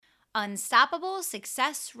Unstoppable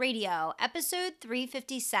Success Radio, episode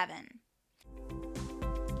 357.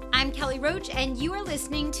 I'm Kelly Roach, and you are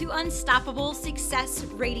listening to Unstoppable Success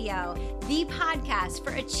Radio, the podcast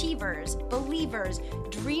for achievers, believers,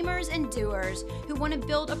 dreamers, and doers who want to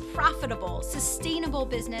build a profitable, sustainable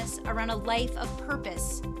business around a life of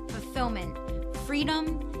purpose, fulfillment,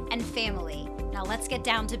 freedom, and family. Now let's get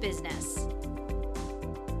down to business.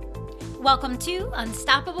 Welcome to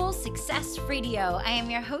Unstoppable Success Radio. I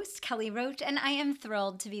am your host, Kelly Roach, and I am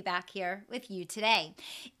thrilled to be back here with you today.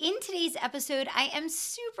 In today's episode, I am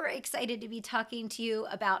super excited to be talking to you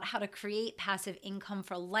about how to create passive income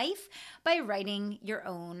for life by writing your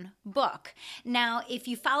own book. Now, if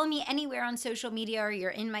you follow me anywhere on social media or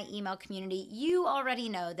you're in my email community, you already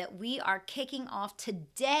know that we are kicking off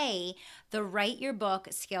today the Write Your Book,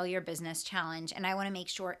 Scale Your Business Challenge. And I want to make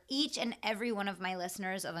sure each and every one of my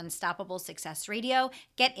listeners of Unstoppable Success Radio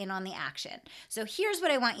get in on the action. So here's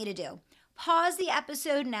what I want you to do. Pause the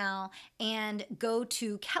episode now and go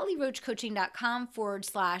to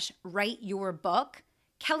kellyroachcoaching.com/write-your-book.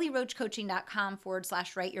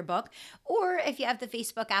 kellyroachcoaching.com/write-your-book. Or if you have the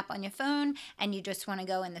Facebook app on your phone and you just want to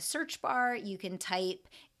go in the search bar, you can type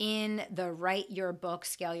in the Write Your Book,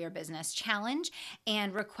 Scale Your Business Challenge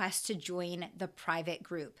and request to join the private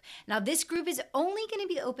group. Now, this group is only going to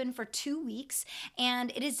be open for 2 weeks,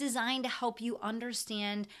 and it is designed to help you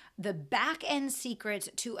understand the back-end secrets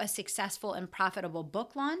to a successful and profitable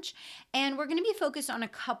book launch. And we're going to be focused on a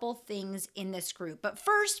couple things in this group. But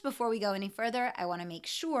first, before we go any further, I want to make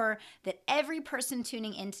sure that every person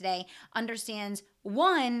tuning in today understands,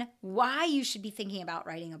 one, why you should be thinking about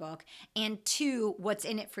writing a book, and two, what's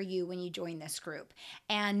in it for you when you join this group.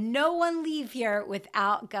 And no one leave here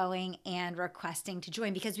without going and requesting to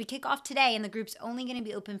join, because we kick off today and the group's only going to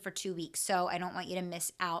be open for 2 weeks. So I don't want you to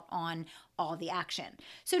miss out on all the action.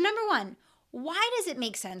 So number one, why does it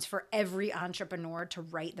make sense for every entrepreneur to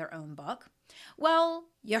write their own book? Well,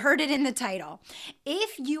 you heard it in the title.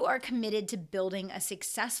 If you are committed to building a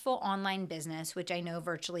successful online business, which I know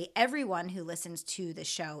virtually everyone who listens to the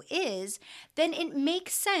show is, then it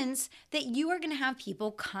makes sense that you are going to have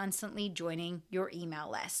people constantly joining your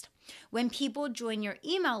email list. When people join your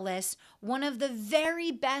email list, one of the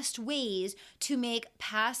very best ways to make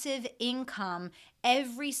passive income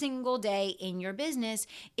every single day in your business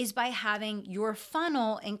is by having your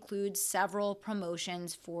funnel include several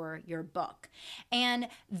promotions for your book. And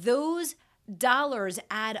those dollars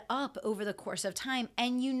add up over the course of time,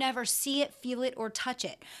 and you never see it, feel it, or touch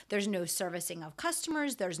it. There's no servicing of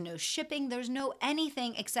customers, there's no shipping, there's no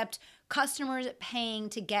anything except customers paying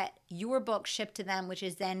to get your book shipped to them, which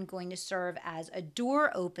is then going to serve as a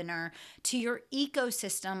door opener to your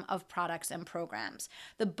ecosystem of products and programs.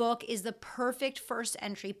 The book is the perfect first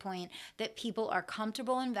entry point that people are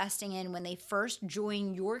comfortable investing in when they first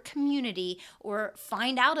join your community or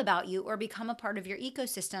find out about you or become a part of your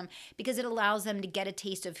ecosystem, because it allows them to get a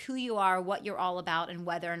taste of who you are, what you're all about, and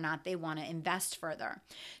whether or not they want to invest further.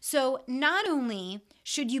 So not only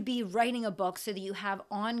should you be writing a book so that you have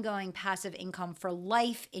ongoing passive income for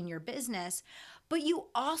life in your business, but you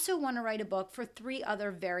also want to write a book for 3 other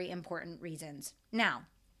very important reasons. Now,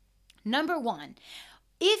 number one,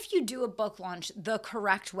 if you do a book launch the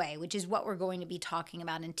correct way, which is what we're going to be talking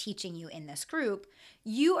about and teaching you in this group,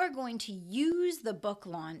 you are going to use the book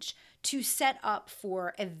launch to set up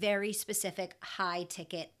for a very specific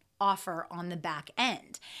high-ticket offer on the back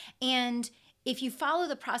end. And if you follow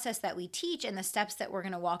the process that we teach and the steps that we're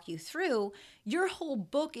going to walk you through, your whole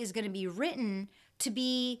book is going to be written to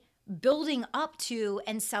be building up to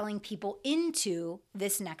and selling people into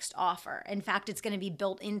this next offer. In fact, it's going to be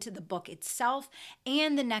built into the book itself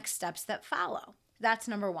and the next steps that follow. That's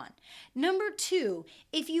number one. Number two,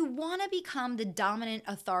 if you want to become the dominant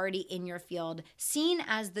authority in your field, seen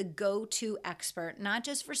as the go-to expert, not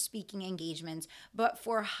just for speaking engagements, but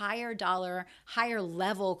for higher dollar, higher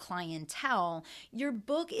level clientele, your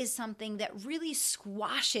book is something that really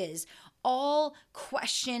squashes all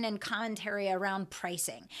question and commentary around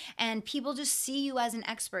pricing. And people just see you as an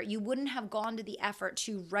expert. You wouldn't have gone to the effort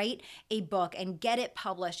to write a book and get it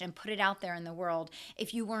published and put it out there in the world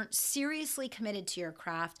if you weren't seriously committed to your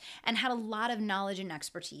craft and had a lot of knowledge and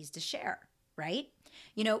expertise to share, right?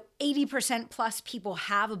 80% plus people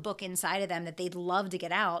have a book inside of them that they'd love to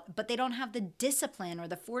get out, but they don't have the discipline or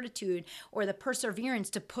the fortitude or the perseverance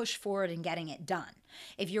to push forward in getting it done.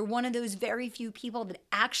 If you're one of those very few people that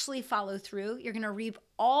actually follow through, you're going to reap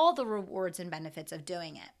all the rewards and benefits of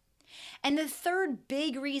doing it. And the third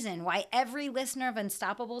big reason why every listener of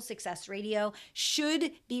Unstoppable Success Radio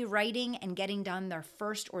should be writing and getting done their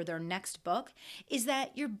first or their next book is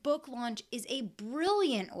that your book launch is a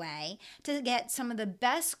brilliant way to get some of the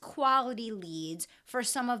best quality leads for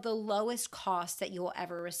some of the lowest costs that you will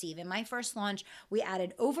ever receive. In my first launch, we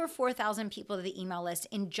added over 4,000 people to the email list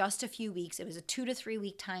in just a few weeks. It was a 2 to 3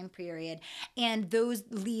 week time period, and those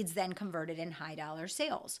leads then converted in high dollar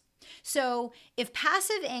sales. So if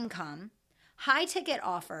passive income, high ticket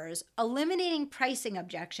offers, eliminating pricing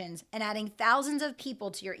objections, and adding thousands of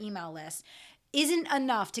people to your email list isn't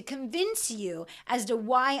enough to convince you as to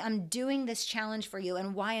why I'm doing this challenge for you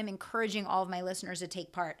and why I'm encouraging all of my listeners to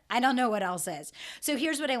take part, I don't know what else is. So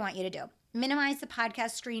here's what I want you to do. Minimize the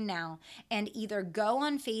podcast screen now and either go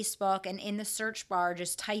on Facebook and in the search bar,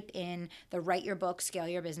 just type in the Write Your Book, Scale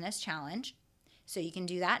Your Business Challenge. So you can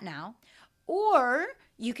do that now. Or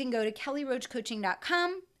you can go to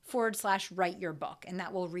kellyroachcoaching.com/write your book, and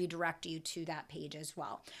that will redirect you to that page as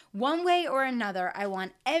well. One way or another, I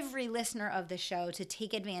want every listener of the show to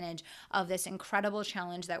take advantage of this incredible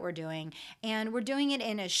challenge that we're doing. And we're doing it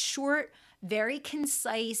in a short, very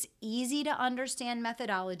concise, easy to understand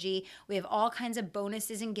methodology. We have all kinds of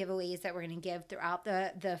bonuses and giveaways that we're going to give throughout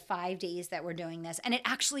the 5 days that we're doing this. And it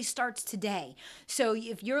actually starts today. So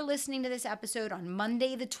if you're listening to this episode on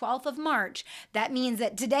Monday, the 12th of March, that means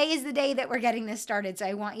that today is the day that we're getting this started. So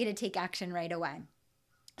I want you to take action right away.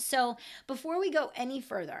 So before we go any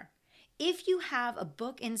further, if you have a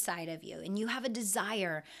book inside of you and you have a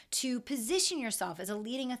desire to position yourself as a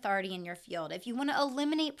leading authority in your field, if you want to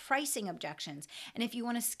eliminate pricing objections, and if you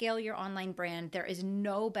want to scale your online brand, there is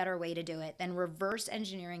no better way to do it than reverse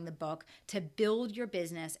engineering the book to build your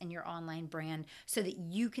business and your online brand so that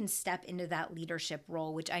you can step into that leadership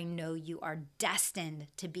role, which I know you are destined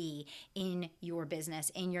to be in your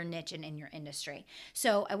business, in your niche, and in your industry.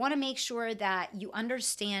 So I want to make sure that you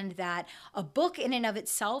understand that a book in and of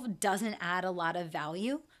itself doesn't add a lot of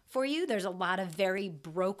value for you. There's a lot of very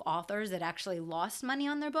broke authors that actually lost money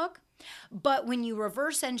on their book. But when you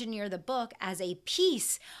reverse engineer the book as a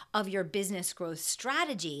piece of your business growth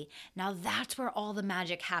strategy, now that's where all the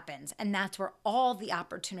magic happens. And that's where all the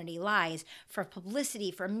opportunity lies for publicity,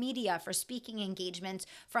 for media, for speaking engagements,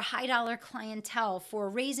 for high dollar clientele, for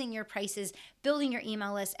raising your prices, building your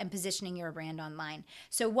email list, and positioning your brand online.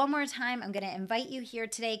 So one more time, I'm going to invite you here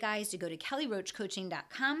today, guys, to go to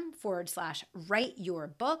kellyroachcoaching.com/write your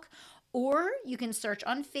book. Or you can search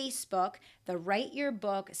on Facebook, the Write Your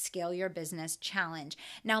Book, Scale Your Business Challenge.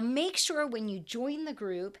 Now, make sure when you join the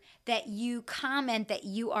group that you comment that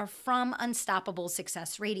you are from Unstoppable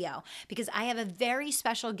Success Radio, because I have a very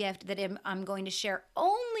special gift that I'm going to share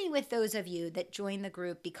only with those of you that join the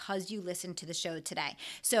group because you listened to the show today.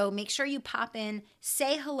 So make sure you pop in,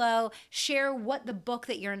 say hello, share what the book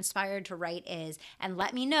that you're inspired to write is, and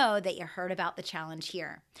let me know that you heard about the challenge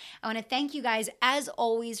here. I want to thank you guys, as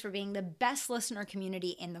always, for being the best listener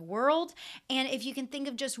community in the world. And if you can think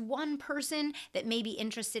of just one person that may be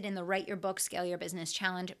interested in the Write Your Book, Scale Your Business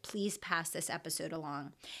Challenge, please pass this episode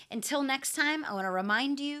along. Until next time, I want to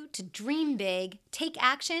remind you to dream big, take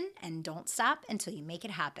action, and don't stop until you make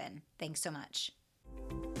it happen. Thanks so much.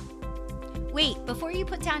 Wait, before you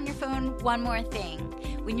put down your phone, one more thing.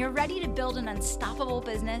 When you're ready to build an unstoppable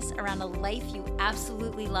business around a life you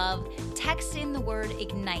absolutely love, text in the word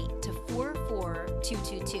IGNITE to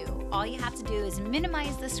 44222. All you have to do is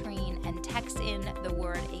minimize the screen and text in the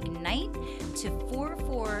word IGNITE to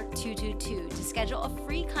 44222 to schedule a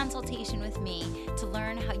free consultation with me to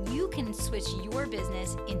learn how you can switch your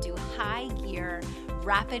business into high gear,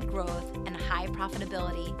 rapid growth, and high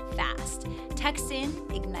profitability fast. Text in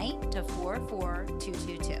IGNITE to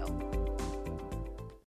 44222.